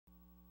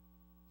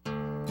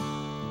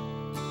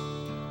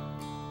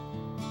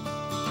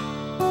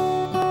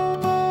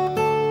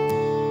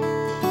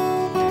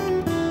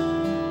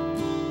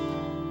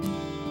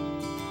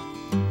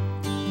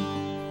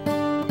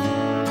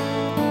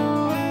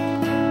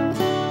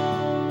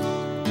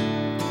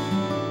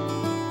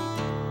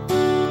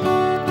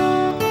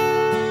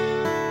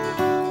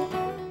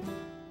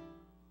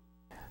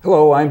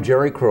Hello, I'm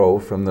Jerry Crow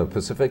from the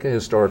Pacifica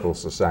Historical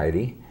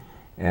Society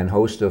and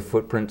host of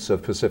Footprints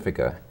of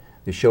Pacifica,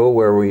 the show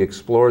where we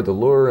explore the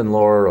lure and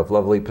lore of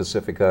lovely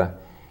Pacifica,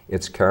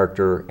 its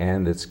character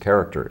and its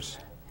characters.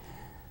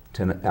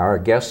 Our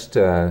guest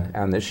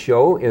on this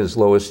show is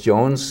Lois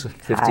Jones,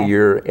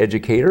 50-year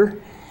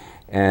educator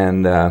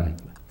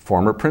and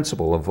former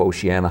principal of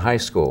Oceana High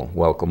School.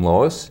 Welcome,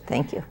 Lois.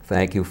 Thank you.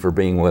 Thank you for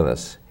being with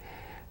us.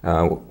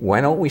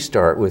 Why don't we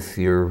start with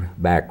your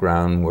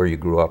background, where you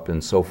grew up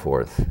and so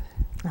forth?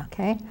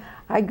 Okay.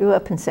 I grew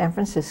up in San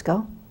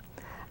Francisco.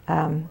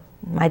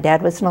 My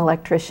dad was an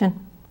electrician.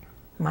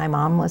 My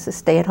mom was a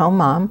stay-at-home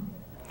mom.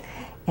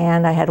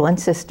 And I had one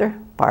sister,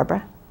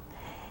 Barbara.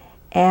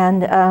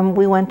 And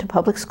we went to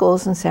public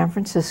schools in San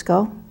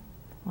Francisco.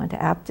 Went to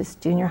Aptis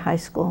Junior High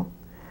School,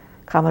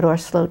 Commodore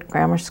Sloat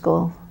Grammar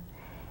School,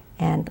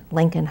 and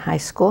Lincoln High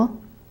School.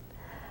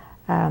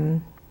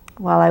 While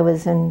I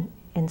was in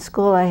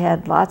school, I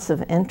had lots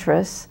of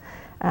interests.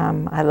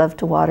 I loved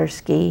to water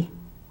ski.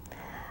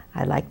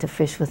 I liked to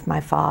fish with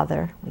my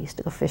father. We used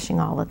to go fishing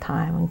all the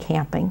time and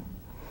camping.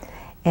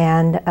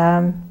 And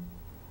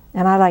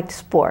I liked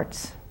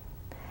sports.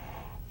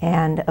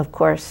 And of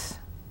course,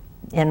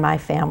 in my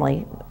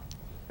family,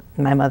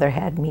 my mother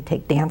had me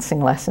take dancing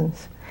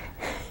lessons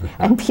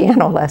and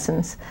piano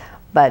lessons.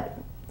 But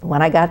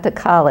when I got to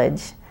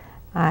college,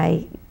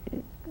 I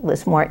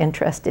was more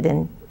interested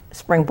in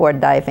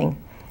springboard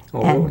diving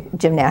and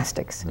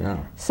gymnastics. Yeah.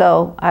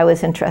 So I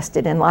was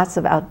interested in lots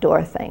of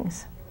outdoor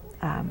things.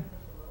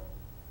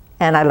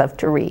 And I loved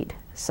to read.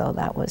 So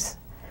that was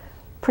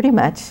pretty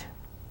much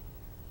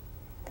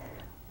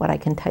what I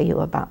can tell you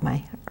about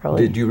my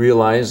early... Did you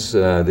realize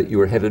that you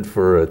were headed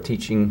for a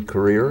teaching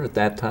career at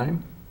that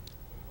time?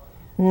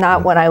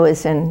 Not when I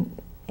was in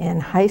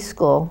high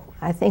school.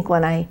 I think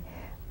when I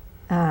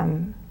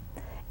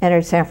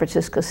entered San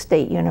Francisco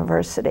State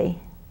University,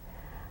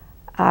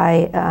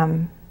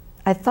 I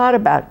thought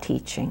about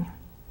teaching,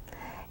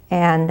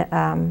 and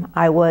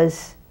I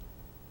was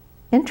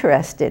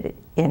interested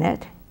in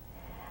it.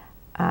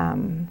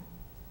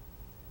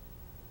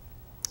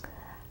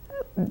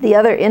 The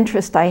other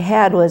interest I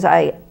had was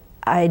I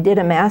did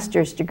a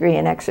master's degree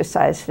in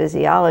exercise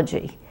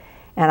physiology,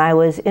 and I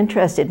was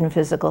interested in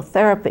physical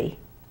therapy.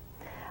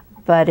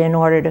 But in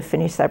order to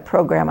finish that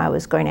program, I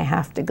was going to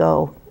have to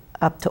go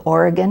up to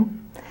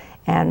Oregon,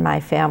 and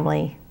my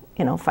family,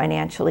 you know,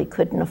 financially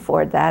couldn't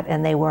afford that,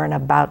 and they weren't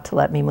about to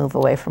let me move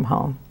away from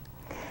home.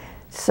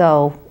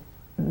 So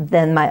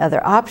then my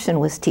other option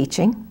was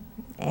teaching,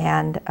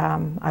 and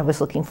I was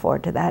looking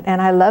forward to that,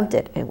 and I loved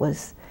it. It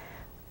was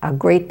a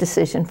great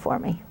decision for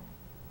me.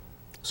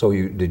 So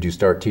did you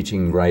start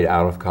teaching right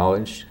out of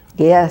college?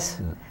 Yes.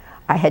 Yeah.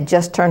 I had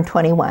just turned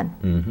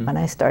 21 when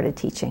I started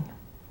teaching.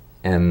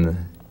 And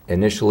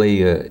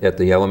initially at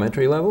the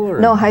elementary level?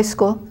 Or? No, high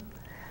school.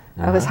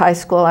 I was high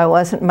school. I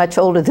wasn't much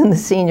older than the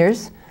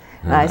seniors.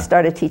 And I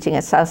started teaching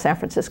at South San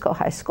Francisco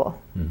High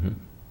School.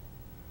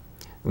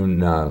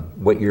 And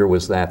what year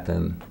was that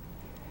then,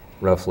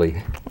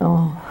 roughly?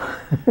 Oh.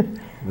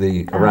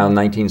 Around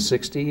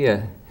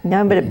 1960?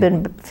 No, but it had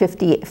been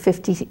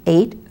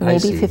 58,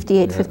 maybe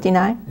 58, yeah.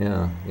 59.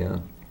 Yeah, yeah.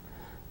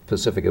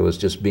 Pacifica was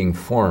just being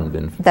formed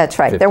in That's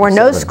right. 57. There were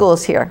no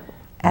schools here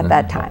at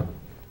that time.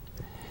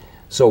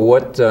 So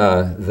what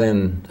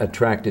then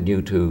attracted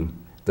you to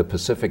the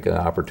Pacifica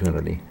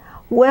opportunity?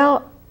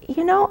 Well,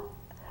 you know,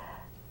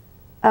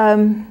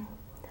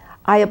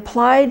 I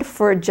applied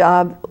for a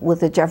job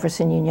with the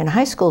Jefferson Union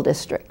High School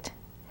District,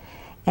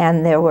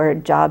 and there were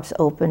jobs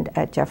opened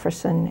at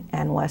Jefferson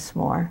and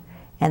Westmore,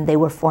 and they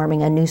were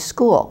forming a new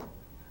school,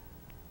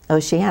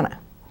 Oceana.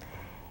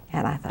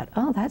 And I thought,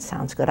 oh, that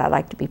sounds good. I'd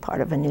like to be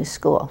part of a new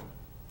school.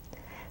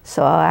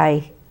 So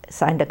I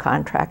signed a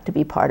contract to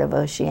be part of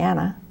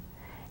Oceana,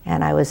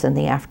 and I was in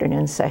the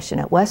afternoon session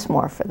at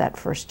Westmore for that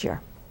first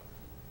year.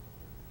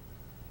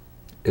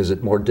 Is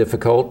it more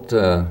difficult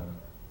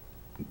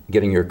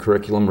getting your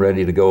curriculum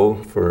ready to go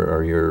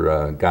or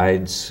your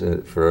guides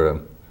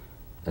for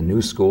a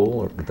new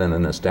school than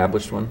an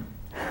established one?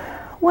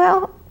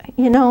 Well,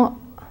 you know,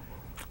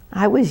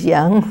 I was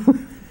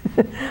young,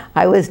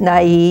 I was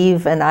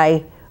naive, and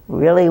I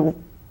really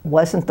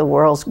wasn't the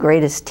world's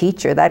greatest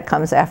teacher. That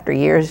comes after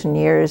years and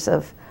years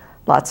of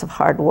lots of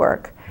hard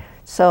work.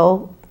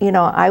 So, you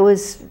know, I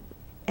was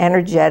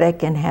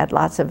energetic and had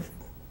lots of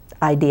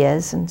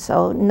ideas, and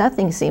so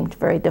nothing seemed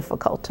very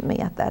difficult to me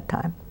at that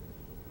time.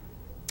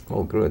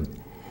 Oh, good.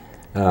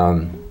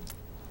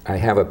 I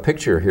have a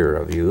picture here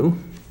of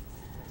you.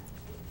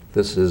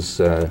 This is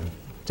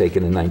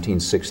taken in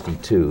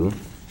 1962.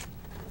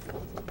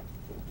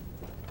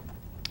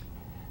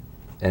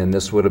 And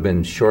this would have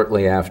been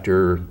shortly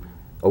after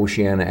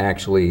Oceana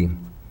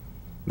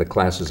the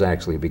classes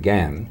actually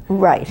began.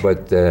 Right.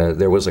 But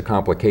there was a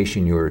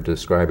complication you were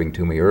describing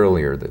to me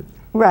earlier that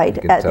right.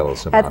 you could tell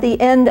us about. At the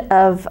end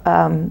of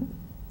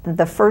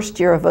the first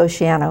year of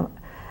Oceana,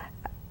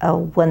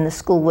 when the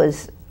school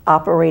was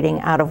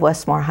operating out of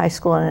Westmore High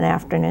School in an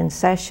afternoon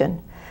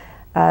session,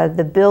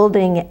 the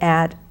building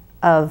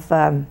of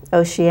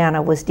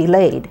Oceana was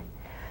delayed.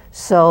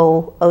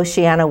 So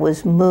Oceana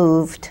was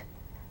moved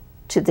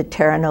to the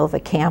Terra Nova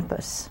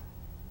campus.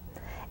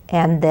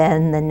 And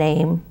then the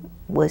name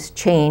was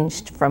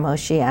changed from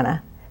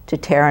Oceana to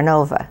Terra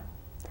Nova.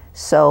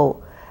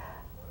 So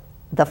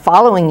the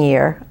following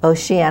year,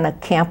 Oceana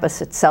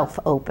campus itself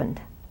opened.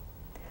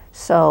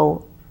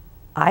 So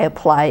I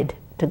applied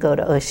to go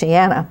to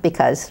Oceana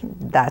because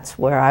that's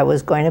where I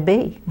was going to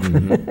be.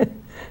 Mm-hmm.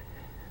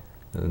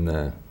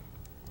 And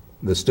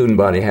the student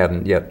body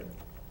hadn't yet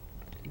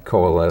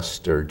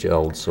coalesced or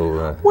gelled, so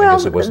I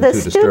guess it wasn't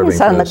too disturbing. The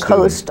students on the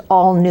coast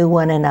all knew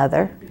one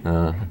another,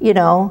 you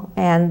know,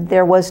 and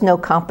there was no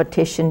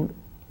competition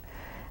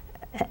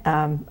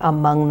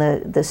among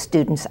the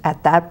students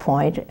at that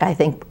point. I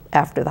think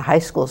after the high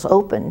schools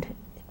opened,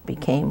 it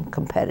became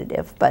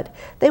competitive, but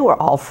they were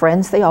all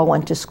friends. They all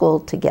went to school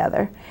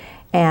together.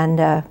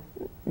 And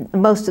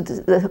most of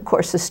of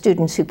course, the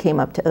students who came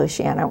up to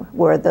Oceana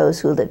were those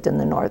who lived in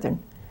the northern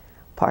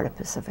part of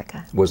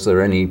Pacifica. Was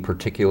there any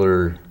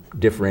particular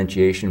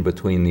differentiation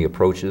between the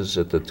approaches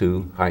at the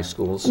two high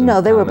schools?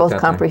 No, they were both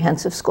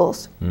comprehensive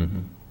schools. Mm-hmm.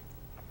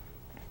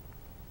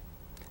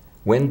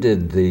 When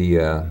did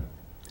the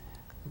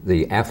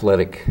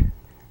athletic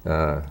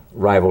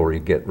rivalry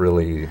get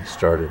really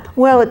started?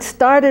 Well, it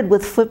started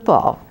with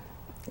football,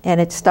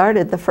 and it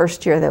started the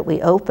first year that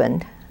we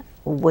opened,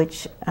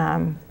 which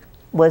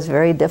was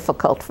very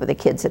difficult for the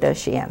kids at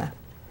Oceana.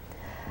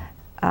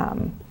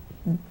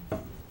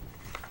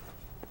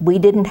 We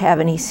didn't have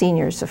any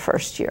seniors the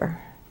first year,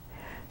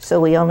 so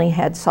we only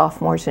had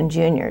sophomores and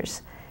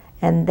juniors,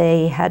 and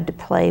they had to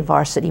play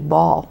varsity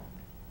ball.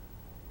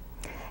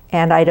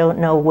 And I don't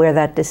know where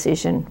that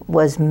decision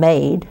was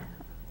made,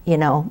 you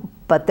know,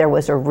 but there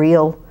was a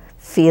real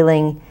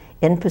feeling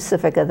in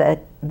Pacifica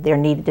that there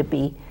needed to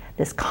be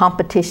this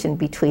competition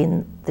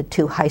between the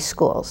two high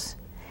schools.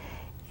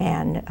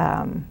 And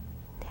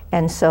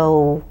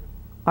so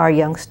our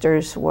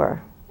youngsters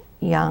were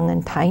young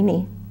and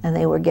tiny, and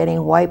they were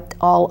getting wiped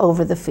all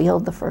over the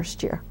field the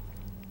first year.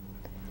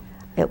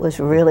 It was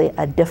really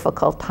a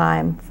difficult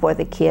time for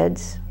the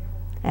kids,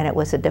 and it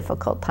was a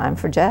difficult time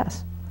for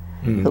Jess,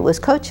 who was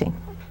coaching.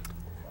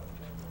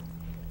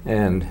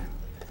 And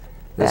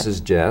this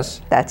is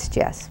Jess? That's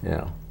Jess.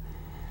 Yeah.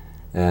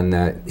 And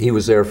he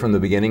was there from the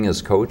beginning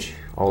as coach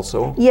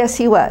also? Yes,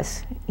 he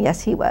was.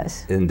 Yes, he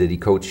was. And did he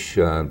coach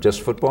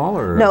just football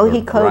or No,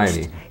 or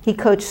variety? He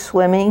coached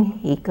swimming,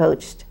 he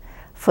coached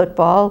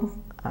football,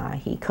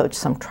 he coached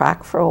some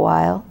track for a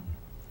while.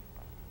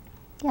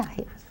 Yeah,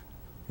 he was.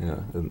 Yeah,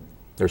 and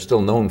they're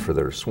still known for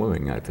their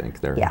swimming, I think.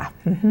 Yeah.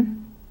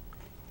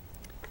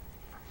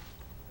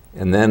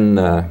 And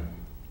then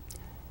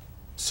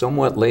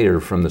somewhat later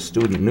from the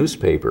student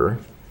newspaper,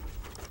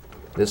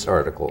 this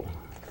article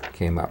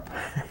came up.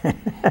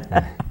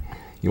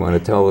 You want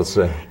to tell us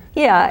what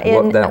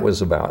that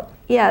was about?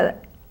 Yeah,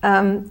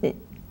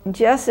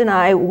 Jess and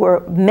I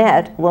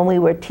met when we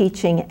were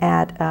teaching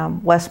at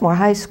Westmore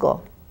High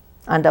School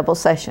on double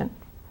session.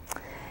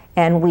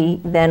 And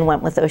we then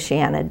went with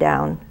Oceana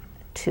down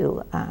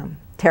to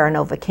Terra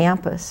Nova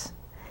campus.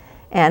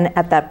 And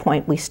at that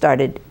point we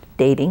started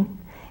dating.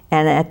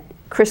 And at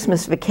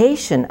Christmas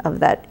vacation of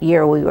that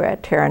year we were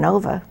at Terra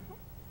Nova,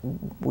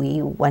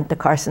 we went to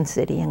Carson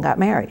City and got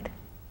married.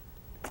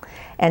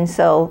 And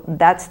so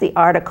that's the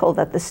article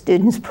that the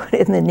students put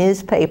in the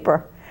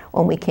newspaper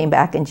when we came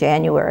back in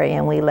January,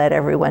 and we let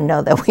everyone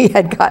know that we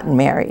had gotten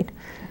married.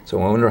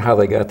 So I wonder how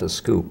they got the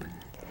scoop.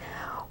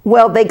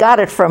 Well, they got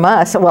it from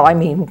us. Well, I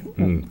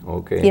mean,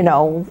 okay. You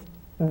know,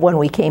 when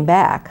we came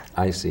back.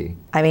 I see.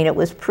 I mean, it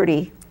was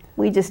pretty,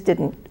 we just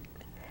didn't,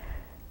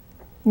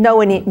 no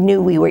one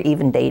knew we were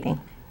even dating.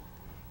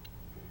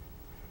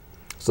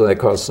 So that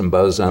caused some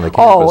buzz on the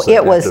campus. Oh,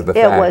 it was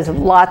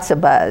lots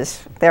of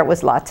buzz. There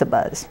was lots of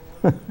buzz.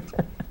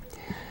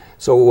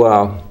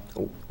 So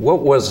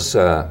what was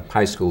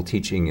high school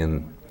teaching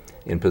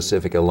in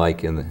Pacifica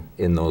like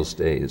in those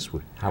days?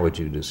 How would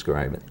you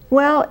describe it?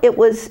 Well, it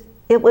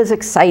was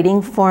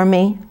exciting for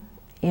me,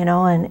 you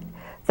know, and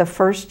the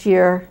first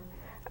year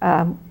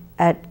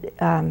at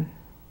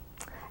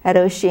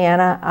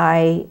Oceana,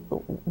 I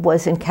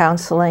was in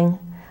counseling.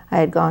 I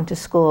had gone to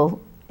school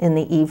in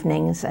the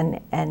evenings,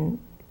 and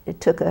it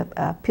took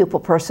a pupil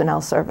personnel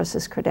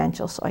services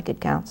credential so I could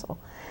counsel.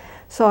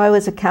 So I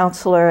was a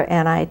counselor,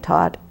 and I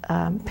taught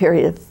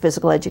period of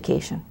physical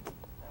education.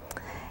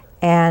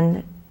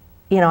 And,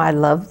 you know, I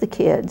loved the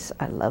kids.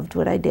 I loved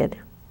what I did.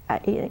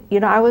 You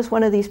know, I was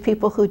one of these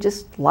people who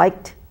just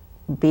liked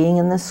being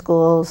in the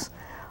schools,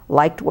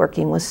 liked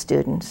working with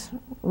students,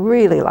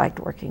 really liked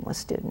working with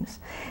students.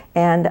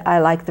 And I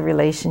liked the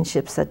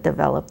relationships that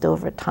developed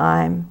over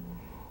time.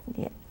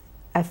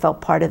 I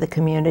felt part of the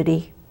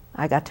community.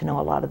 I got to know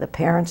a lot of the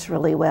parents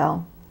really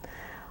well.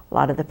 A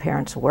lot of the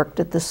parents worked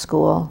at the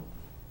school.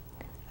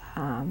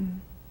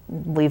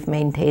 We've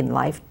maintained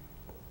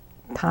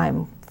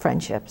lifetime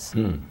friendships.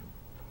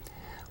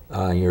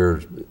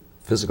 Your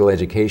physical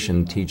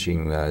education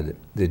teaching,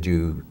 did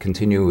you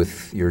continue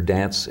with your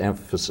dance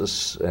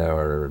emphasis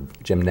or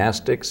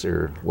gymnastics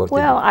or what?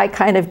 Well, I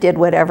kind of did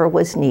whatever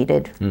was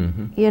needed,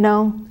 you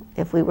know.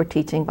 If we were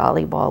teaching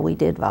volleyball, we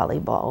did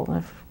volleyball.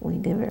 If we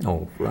did,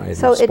 oh, right,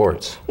 so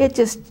sports. It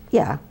just,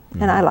 yeah,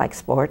 and I like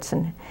sports.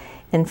 And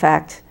in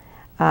fact,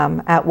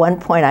 at one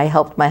point I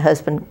helped my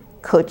husband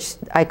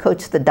I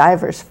coached the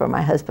divers for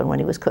my husband when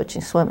he was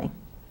coaching swimming.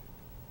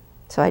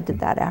 So I did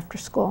that after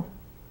school.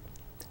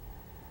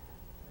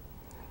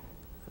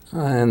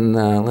 And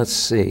let's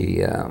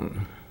see.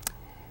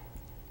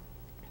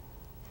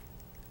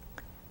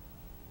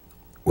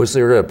 Was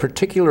there a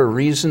particular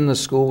reason the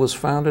school was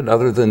founded,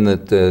 other than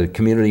that the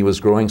community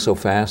was growing so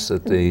fast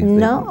that they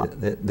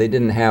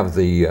didn't have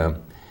the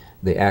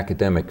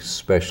academic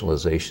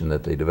specialization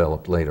that they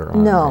developed later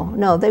on?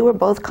 No, they were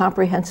both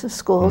comprehensive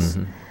schools.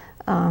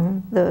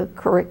 The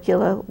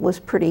curricula was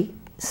pretty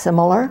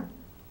similar,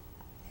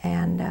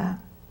 and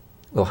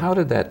well, how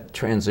did that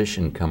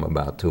transition come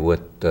about to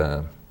what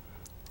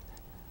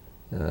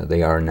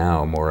they are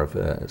now, more of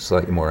a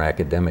slightly more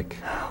academic?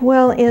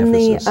 Well,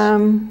 emphasis?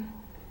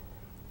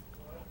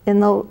 In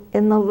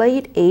the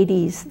late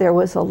 80s, there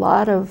was a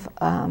lot of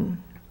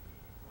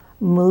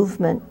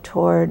movement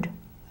toward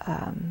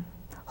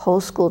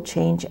whole school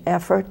change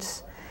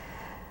efforts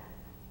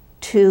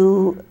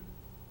to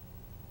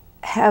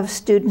have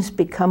students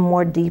become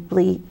more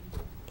deeply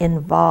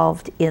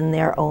involved in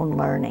their own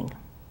learning,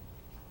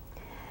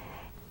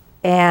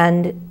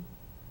 and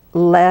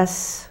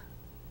less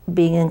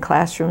being in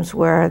classrooms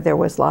where there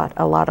was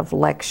a lot of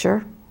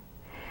lecture,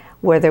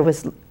 where there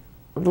was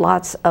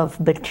lots of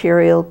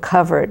material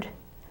covered,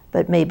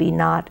 but maybe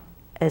not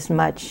as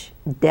much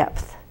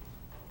depth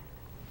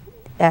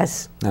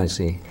as. I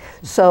see.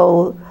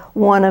 So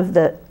one of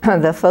the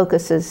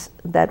focuses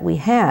that we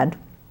had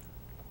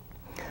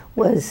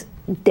was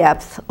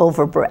depth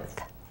over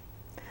breadth.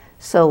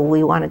 So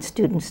we wanted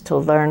students to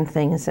learn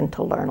things and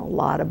to learn a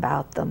lot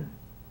about them,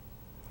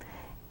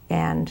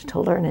 and to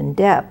learn in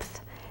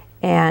depth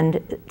and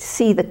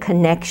see the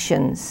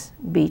connections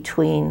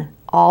between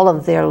all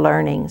of their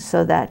learning,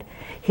 so that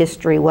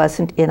history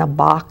wasn't in a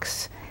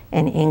box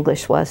and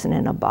English wasn't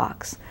in a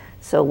box.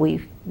 So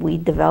we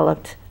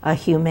developed a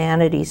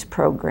humanities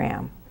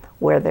program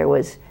where there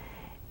was,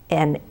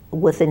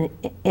 with an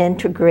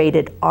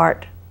integrated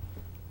art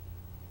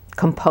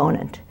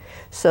component,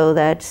 so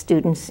that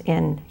students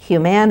in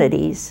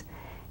humanities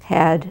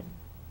had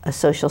a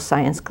social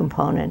science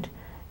component,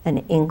 an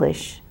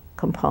English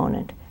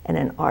component, and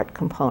an art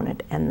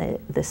component, and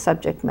the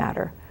subject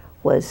matter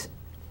was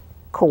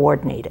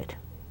coordinated.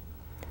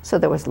 So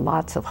there was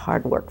lots of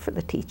hard work for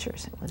the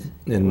teachers.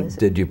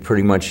 Did you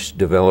pretty much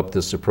develop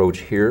this approach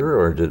here,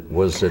 or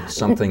was it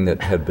something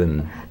that had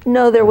been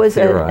No, there was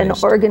an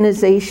theorized?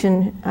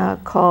 organization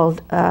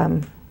called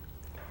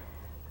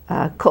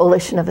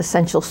Coalition of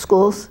Essential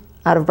Schools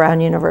out of Brown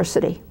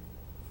University,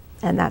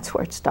 and that's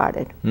where it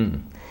started.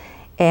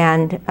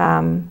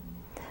 And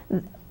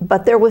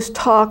but there was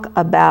talk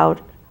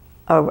about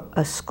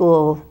a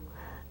school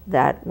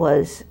that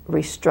was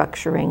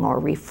restructuring or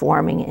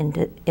reforming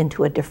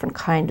into a different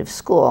kind of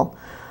school.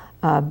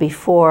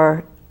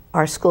 Before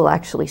our school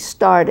actually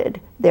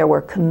started, there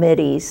were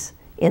committees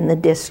in the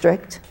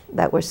district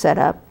that were set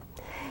up,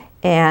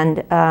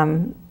 and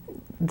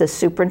the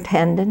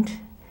superintendent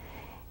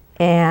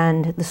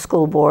and the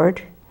school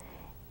board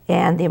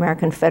and the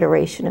American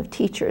Federation of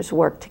Teachers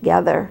worked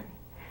together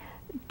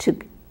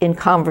in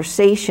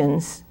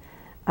conversations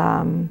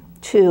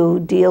to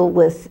deal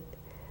with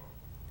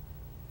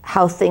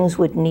how things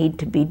would need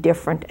to be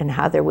different and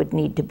how there would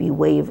need to be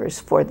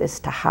waivers for this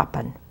to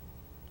happen.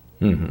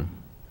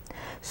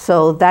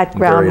 So that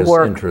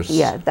groundwork,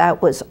 yeah,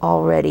 that was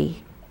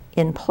already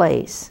in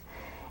place.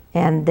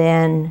 And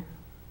then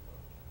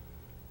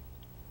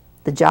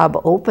the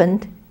job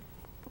opened,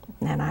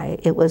 and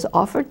it was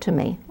offered to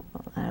me.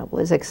 It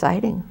was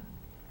exciting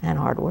and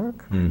hard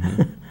work.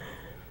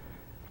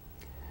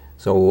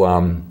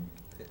 So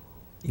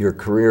your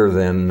career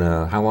then,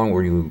 how long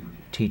were you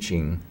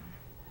teaching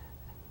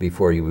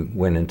before you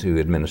went into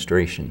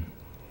administration?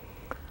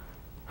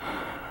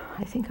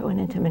 I think I went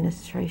into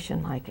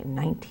administration like in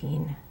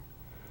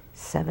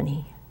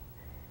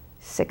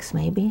 1976,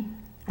 maybe.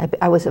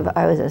 I was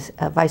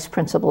a vice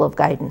principal of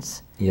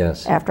guidance.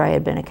 Yes. After I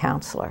had been a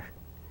counselor,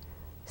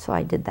 so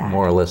I did that.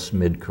 More or less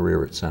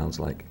mid-career, it sounds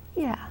like.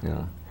 Yeah.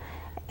 Yeah.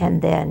 And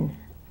then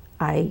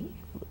I,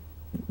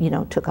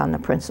 took on the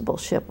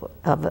principalship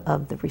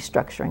of the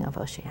restructuring of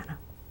Oceana.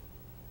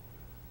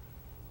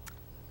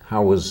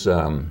 How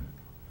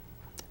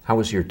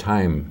was your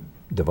time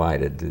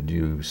divided? Did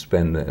you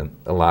spend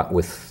a lot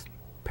with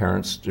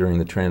parents during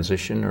the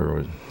transition,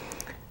 or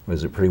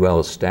was it pretty well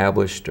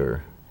established,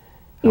 or?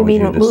 You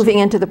mean moving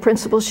into the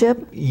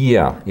principalship?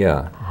 Yeah,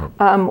 yeah.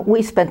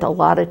 We spent a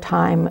lot of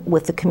time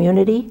with the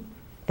community,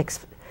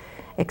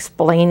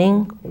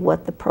 explaining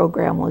what the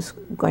program was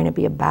going to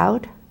be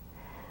about.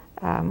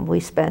 We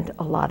spent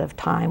a lot of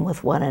time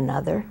with one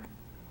another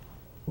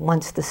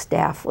once the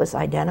staff was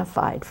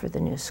identified for the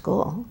new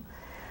school.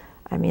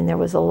 I mean, there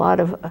was a lot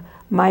of,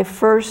 my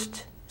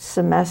first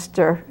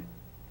semester,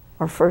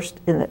 or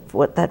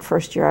that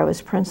first year I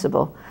was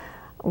principal,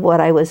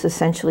 what I was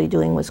essentially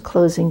doing was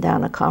closing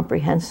down a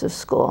comprehensive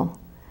school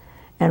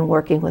and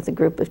working with a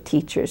group of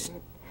teachers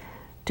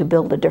to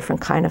build a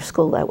different kind of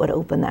school that would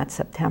open that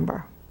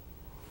September.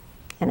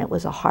 And it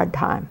was a hard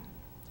time.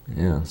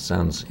 Yeah,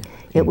 sounds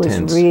It was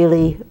intense.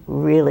 really,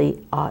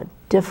 really a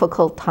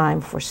difficult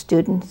time for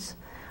students,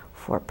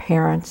 for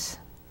parents,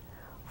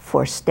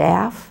 for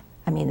staff.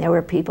 I mean, there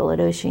were people at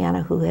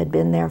Oceana who had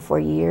been there for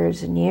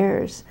years and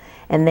years,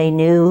 and they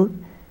knew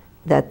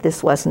that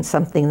this wasn't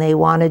something they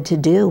wanted to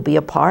do, be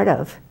a part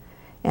of.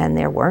 And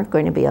there weren't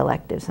going to be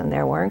electives, and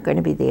there weren't going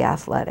to be the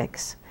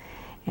athletics.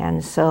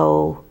 And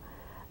so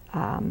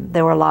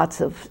there were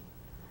lots of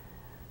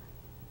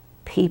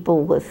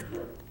people with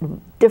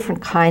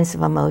different kinds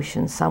of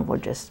emotions. Some were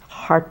just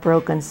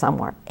heartbroken, some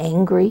were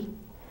angry.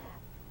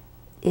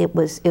 It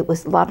was a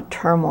lot of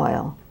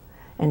turmoil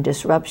and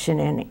disruption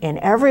in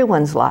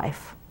everyone's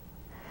life.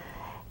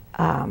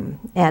 And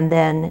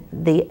then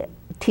the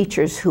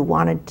teachers who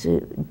wanted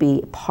to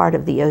be part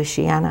of the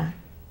Oceana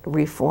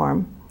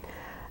reform,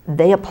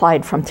 they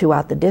applied from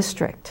throughout the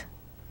district.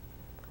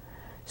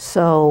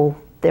 So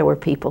there were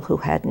people who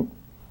hadn't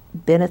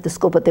been at the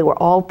school, but they were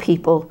all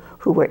people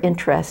who were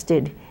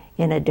interested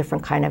in a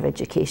different kind of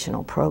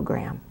educational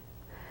program.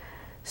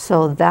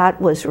 So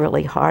that was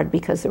really hard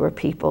because there were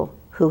people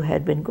who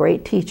had been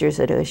great teachers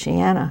at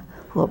Oceana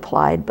who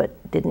applied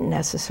but didn't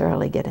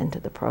necessarily get into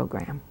the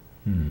program.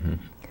 Mm-hmm.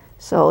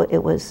 So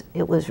it was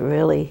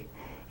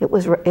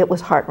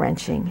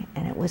heart-wrenching,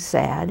 and it was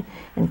sad,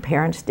 and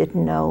parents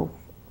didn't know,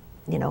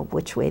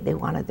 which way they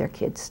wanted their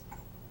kids,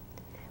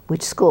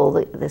 which school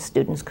the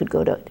students could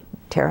go to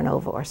Terra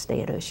Nova or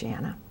stay at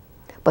Oceana.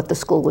 But the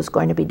school was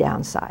going to be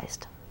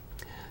downsized.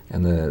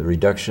 And the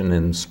reduction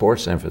in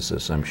sports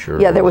emphasis, I'm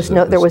sure. Yeah, there was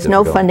no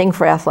difficult. funding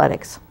for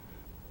athletics.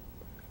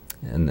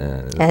 And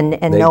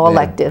no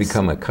electives.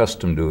 Become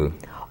accustomed to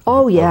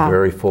Oh yeah, a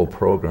very full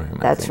program.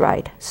 That's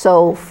right.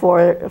 So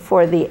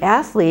for the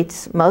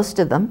athletes, most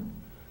of them,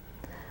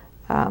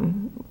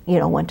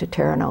 went to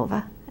Terra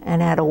Nova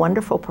and had a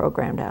wonderful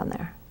program down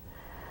there.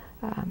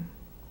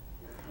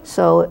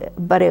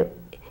 But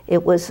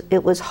it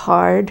was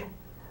hard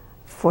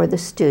for the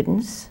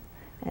students,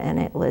 and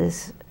it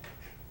was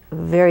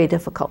very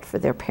difficult for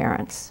their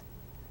parents.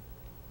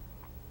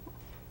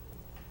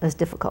 It was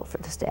difficult for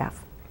the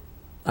staff.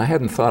 I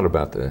hadn't thought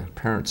about the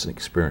parents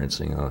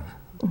experiencing a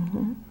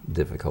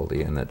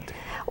difficulty in it.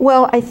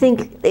 Well, I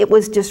think it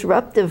was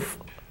disruptive.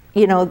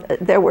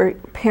 There were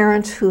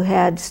parents who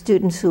had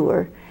students who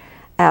were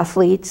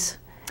athletes,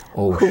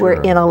 who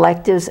were in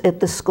electives at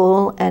the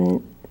school,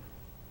 and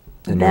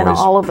then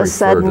all of a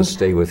sudden, to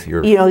stay with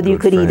your you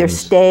could either friends.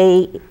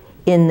 stay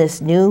in this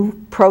new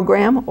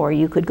program or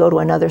you could go to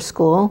another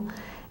school.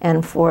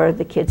 And for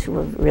the kids who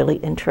were really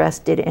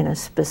interested in a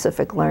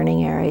specific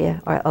learning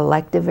area or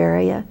elective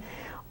area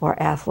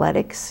or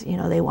athletics,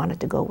 they wanted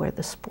to go where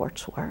the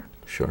sports were.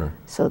 Sure.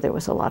 So there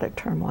was a lot of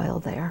turmoil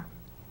there.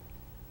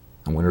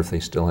 I wonder if they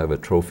still have a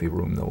trophy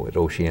room, though, at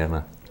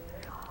Oceana.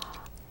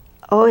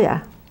 Oh,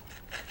 yeah.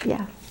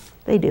 Yeah,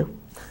 they do.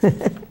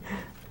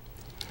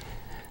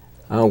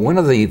 One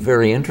of the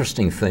very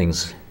interesting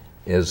things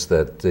is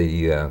that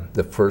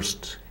the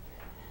first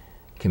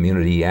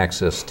community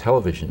access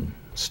television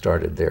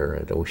started there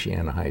at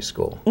Oceana High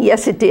School.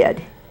 Yes, it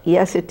did.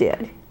 Yes, it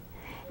did.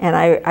 And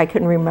I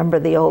can remember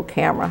the old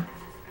camera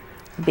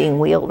being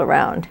wheeled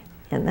around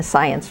in the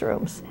science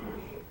rooms.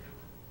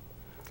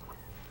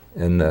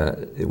 And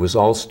it was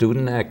all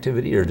student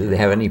activity, or did they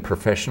have any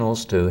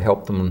professionals to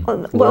help them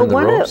learn the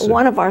ropes?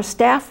 One of our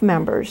staff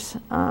members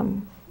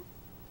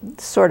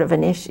sort of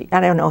I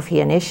don't know if he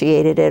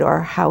initiated it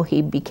or how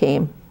he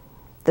became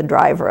the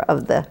driver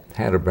of the...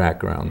 Had a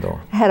background,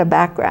 though. Had a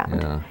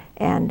background. Yeah.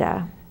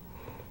 And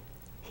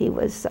he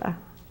was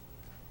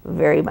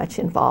very much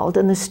involved,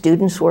 and the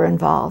students were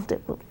involved.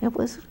 It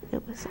was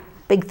a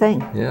big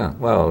thing. Yeah,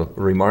 well,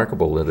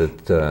 remarkable that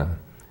it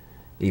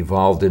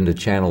evolved into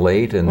Channel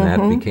 8, and that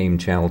became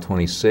Channel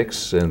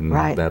 26, and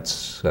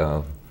that's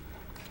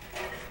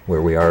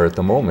where we are at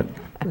the moment.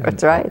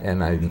 That's right.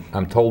 And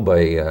I'm told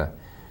by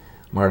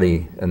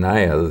Marty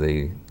Anaya,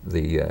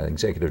 the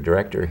executive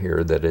director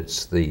here, that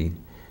it's the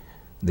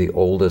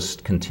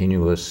oldest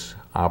continuous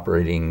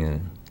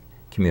operating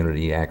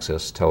community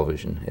access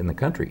television in the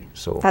country.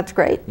 So that's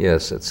great.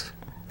 Yes, it's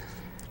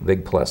a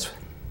big plus.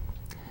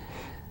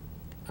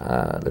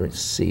 Let's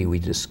see, we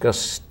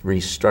discussed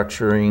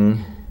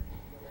restructuring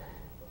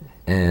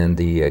and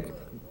the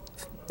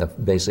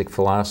basic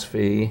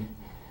philosophy.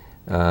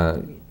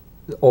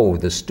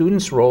 The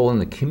students' role in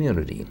the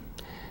community.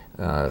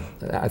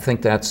 I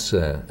think that's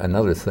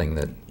another thing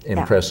that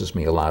impresses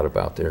me a lot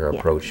about their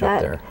approach up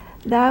there.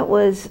 That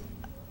was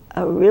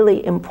a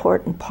really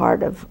important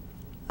part of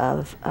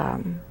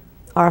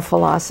our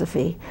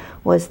philosophy,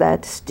 was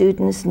that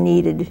students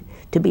needed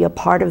to be a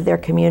part of their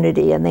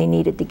community and they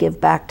needed to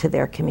give back to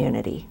their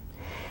community.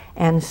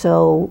 And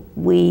so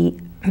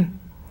we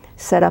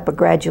set up a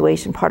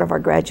graduation, part of our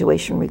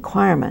graduation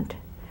requirement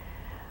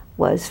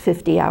was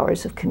 50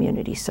 hours of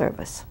community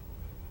service.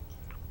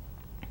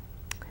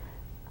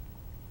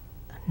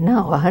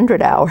 No,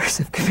 100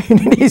 hours of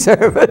community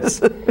service.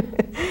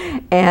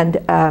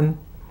 And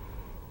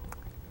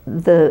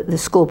the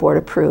school board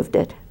approved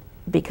it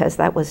because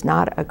that was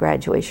not a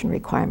graduation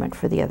requirement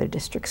for the other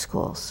district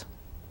schools.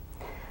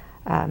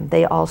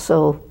 They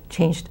also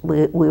changed,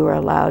 we were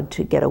allowed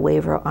to get a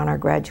waiver on our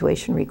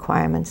graduation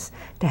requirements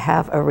to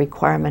have a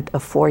requirement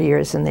of 4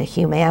 years in the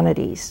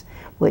humanities,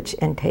 which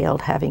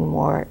entailed having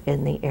more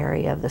in the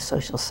area of the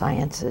social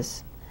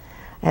sciences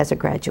as a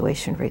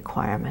graduation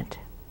requirement.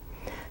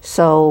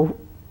 So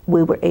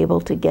we were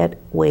able to get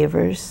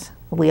waivers.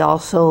 We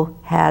also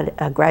had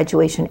a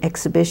graduation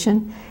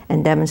exhibition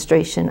and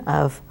demonstration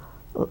of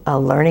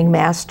learning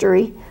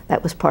mastery.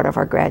 That was part of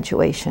our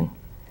graduation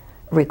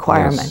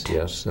requirement.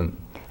 Yes, yes.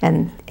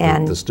 And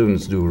the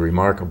students do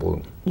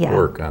remarkable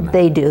work on that.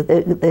 They do.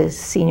 The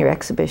senior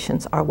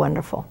exhibitions are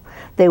wonderful.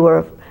 They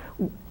were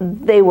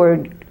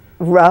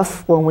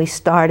rough when we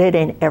started,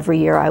 and every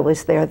year I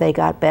was there they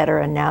got better,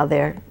 and now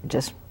they're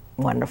just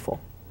wonderful.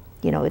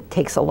 You know, it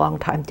takes a long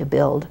time to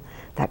build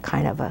that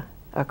kind of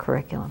a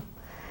curriculum.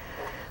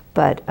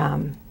 But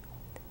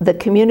the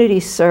community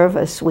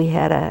service, we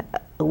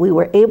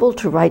were able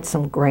to write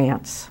some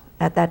grants.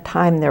 At that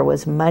time there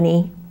was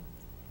money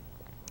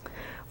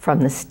from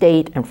the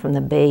state and from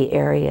the Bay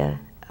Area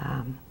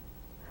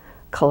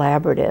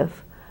Collaborative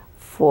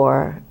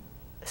for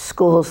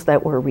schools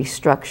that were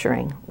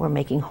restructuring, were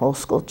making whole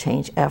school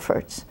change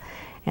efforts.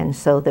 And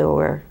so there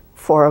were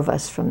 4 of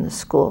us from the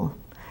school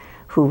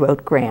who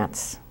wrote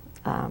grants.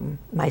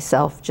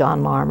 Myself,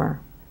 John Larmer,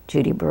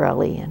 Judy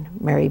Borelli, and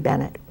Mary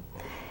Bennett.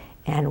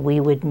 And we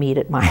would meet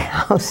at my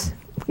house.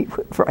 We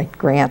would write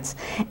grants.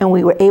 And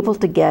we were able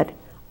to get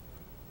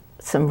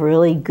some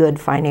really good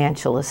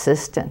financial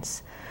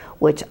assistance,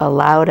 which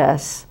allowed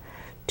us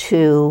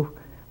to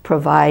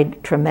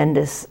provide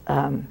tremendous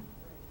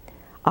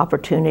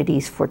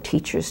opportunities for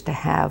teachers to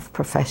have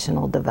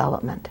professional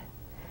development.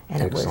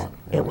 And it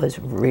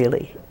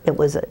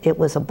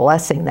was a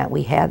blessing that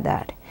we had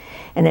that.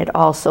 And it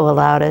also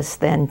allowed us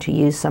then to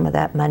use some of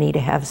that money to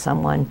have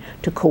someone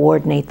to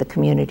coordinate the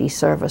community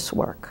service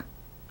work.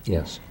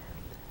 Yes.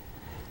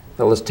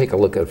 Well, let's take a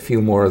look at a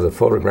few more of the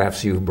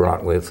photographs you've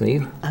brought with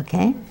me.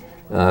 Okay.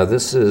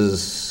 This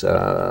is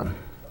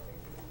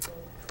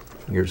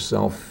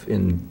yourself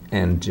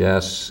and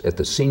Jess at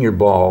the Senior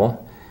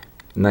Ball,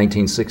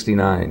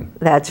 1969.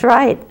 That's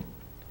right.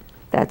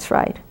 That's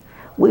right.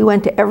 We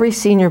went to every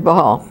Senior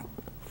Ball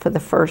for the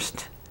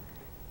first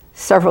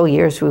several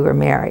years we were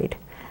married.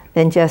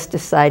 Then Jess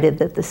decided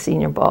that the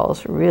Senior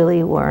Balls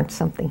really weren't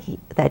something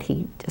that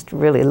he just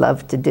really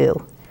loved to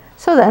do.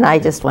 So then I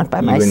just went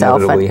by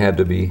myself. Inevitably had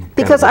to be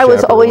because I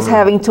was always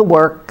having to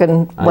work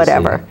and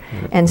whatever.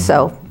 And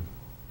so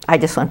I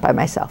just went by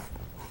myself.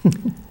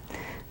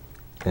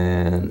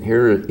 And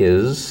here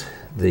is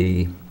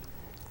the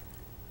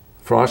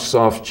Frost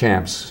Soft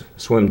Champs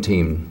swim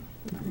team,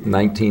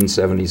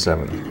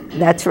 1977.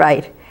 That's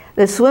right.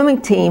 The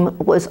swimming team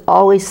was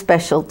always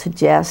special to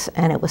Jess,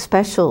 and it was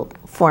special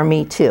for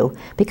me too,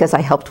 because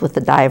I helped with the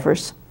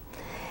divers.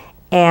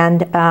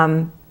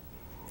 And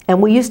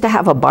we used to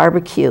have a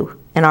barbecue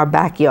in our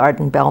backyard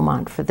in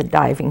Belmont for the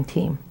diving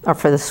team, or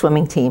for the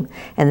swimming team.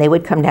 And they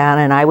would come down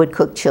and I would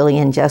cook chili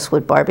and Jess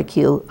would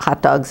barbecue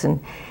hot dogs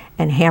and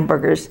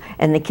hamburgers,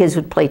 and the kids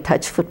would play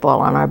touch football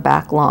on our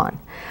back lawn.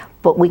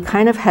 But we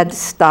kind of had to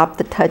stop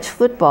the touch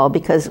football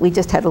because we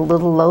just had a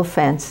little low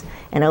fence,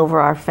 and over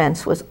our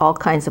fence was all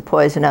kinds of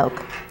poison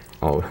oak.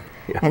 Oh,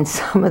 yeah. And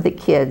some of the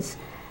kids,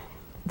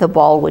 the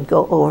ball would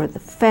go over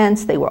the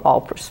fence, they were all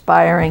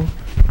perspiring.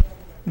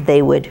 They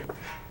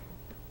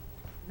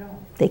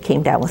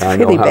came down with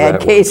really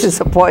bad cases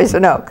of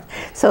poison oak.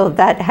 So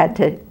that had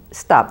to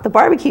stop. The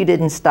barbecue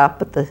didn't stop,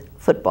 but the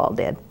football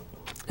did.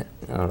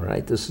 All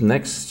right, this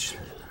next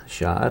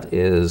shot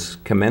is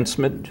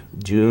commencement,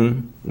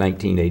 June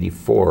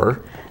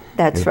 1984.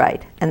 That's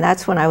right, and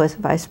that's when I was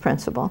vice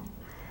principal.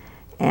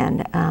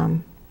 And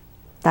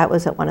that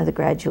was at one of the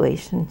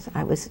graduations.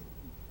 I was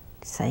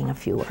saying a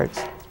few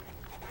words.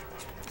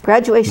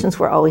 Graduations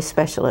were always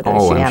special at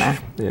Oceana.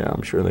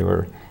 I'm sure they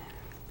were.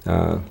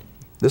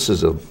 This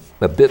is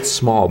a bit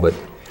small, but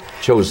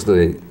shows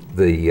the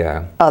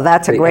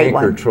that's a great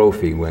anchor one.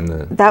 Trophy when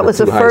that was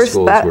the two high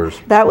schools were.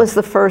 That was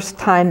the first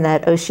time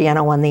that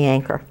Oceana won the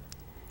anchor.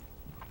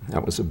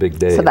 That was a big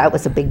day. So that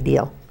was a big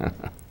deal.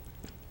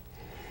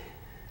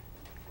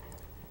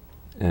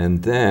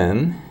 And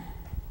then,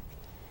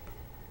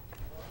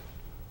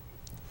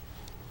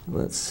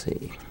 let's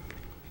see.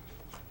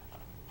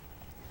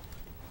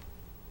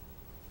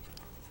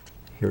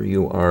 Here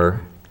you are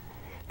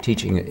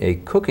teaching a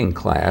cooking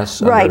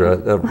class under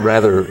a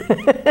rather...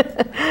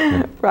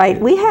 Right.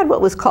 We had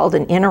what was called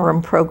an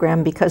interim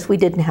program because we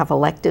didn't have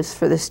electives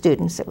for the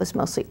students. It was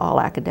mostly all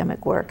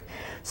academic work.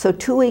 So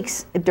 2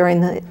 weeks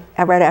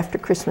right after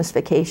Christmas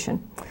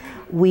vacation,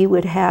 we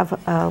would have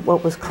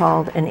what was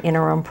called an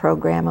interim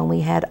program, and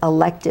we had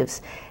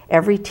electives.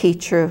 Every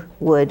teacher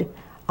would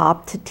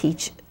opt to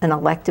teach an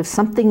elective,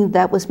 something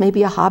that was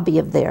maybe a hobby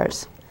of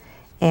theirs.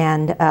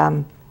 And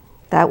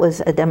that was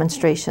a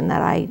demonstration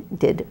that I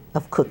did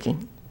of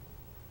cooking.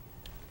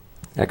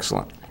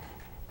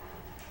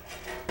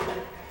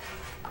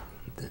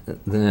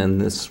 then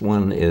this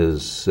one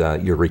is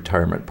your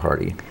retirement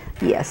party.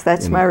 Yes,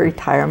 that's my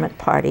retirement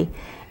party.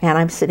 And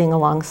I'm sitting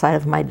alongside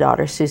of my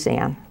daughter,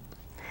 Suzanne.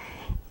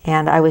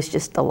 And I was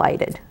just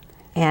delighted.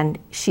 And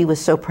she was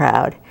so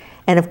proud.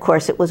 And of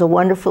course, it was a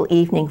wonderful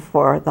evening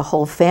for the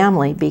whole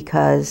family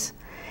because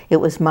it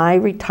was my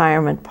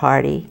retirement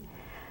party.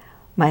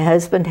 My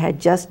husband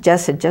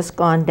Jess had just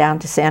gone down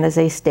to San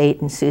Jose State,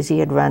 and Susie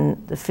had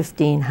run the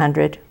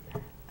 1,500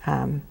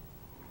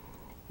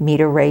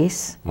 meter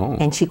race,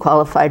 and she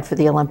qualified for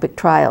the Olympic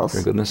trials.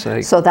 For goodness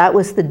sake. So that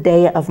was the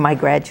day of my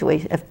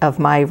graduation, of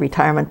my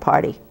retirement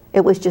party.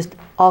 It was just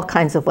all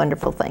kinds of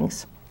wonderful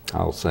things.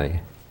 I'll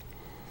say.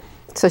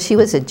 So she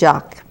was a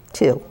jock,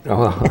 too.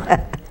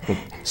 Oh,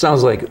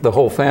 sounds like the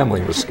whole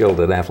family was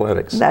skilled at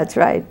athletics. That's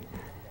right.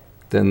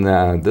 Then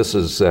this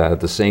is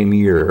the same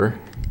year,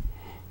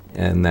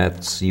 and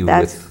that's you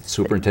with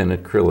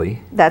Superintendent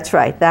Crilly. That's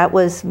right. That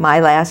was my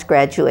last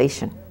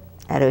graduation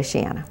at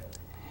Oceana.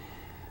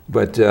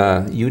 But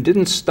you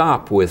didn't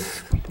stop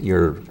with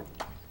your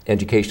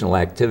educational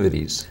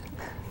activities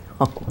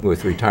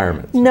with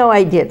retirement. No,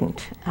 I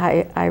didn't.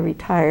 I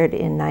retired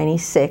in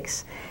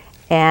 '96,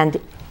 and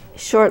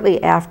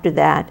shortly after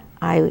that,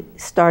 I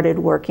started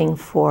working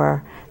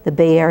for the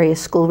Bay Area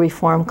School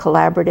Reform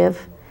Collaborative.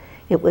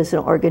 It was an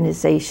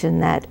organization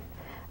that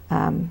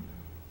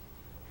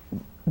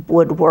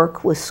would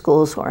work with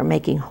schools who are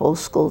making whole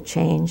school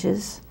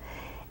changes.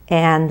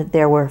 And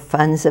there were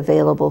funds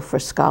available for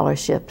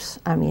scholarships.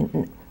 I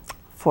mean,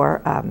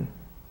 for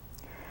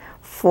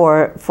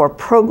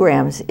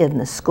programs in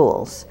the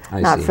schools,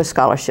 not for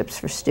scholarships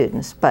for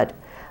students, but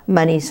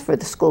monies for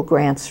the school,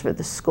 grants for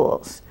the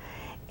schools.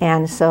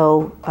 And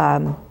so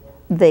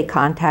they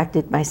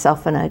contacted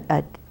myself and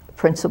a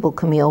Principal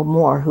Camille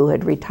Moore, who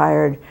had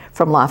retired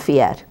from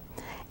Lafayette.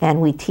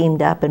 And we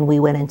teamed up and we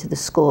went into the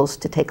schools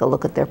to take a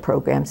look at their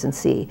programs and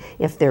see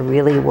if there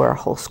really were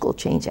whole school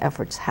change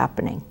efforts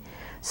happening.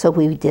 So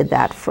we did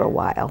that for a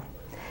while.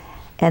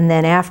 And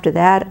then after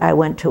that, I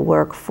went to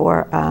work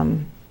for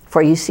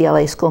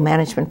UCLA School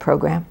Management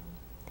Program.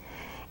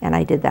 And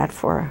I did that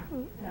for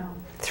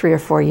 3 or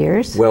 4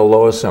 years. Well,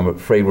 Lois, I'm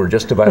afraid we're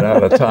just about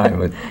out of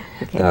time.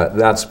 Okay.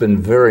 That's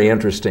been very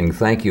interesting.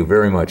 Thank you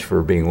very much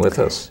for being with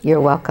us.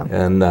 You're welcome.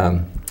 And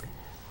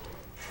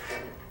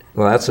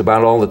well, that's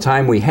about all the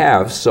time we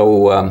have.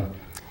 So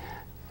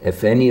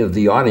if any of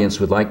the audience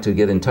would like to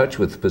get in touch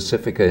with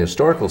Pacifica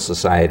Historical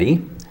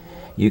Society,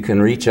 you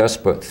can reach us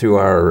through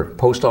our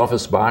post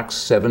office box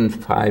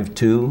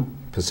 752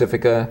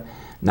 Pacifica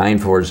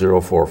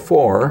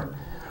 94044,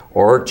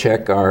 or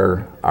check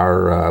our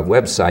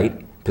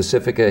website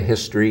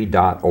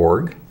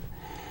pacificahistory.org.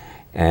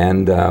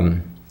 And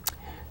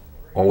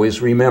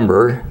always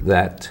remember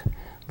that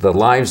the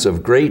lives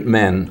of great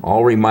men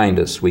all remind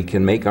us we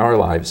can make our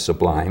lives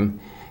sublime,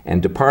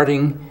 and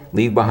departing,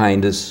 leave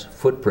behind us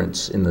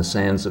footprints in the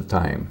sands of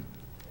time.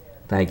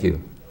 Thank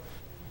you.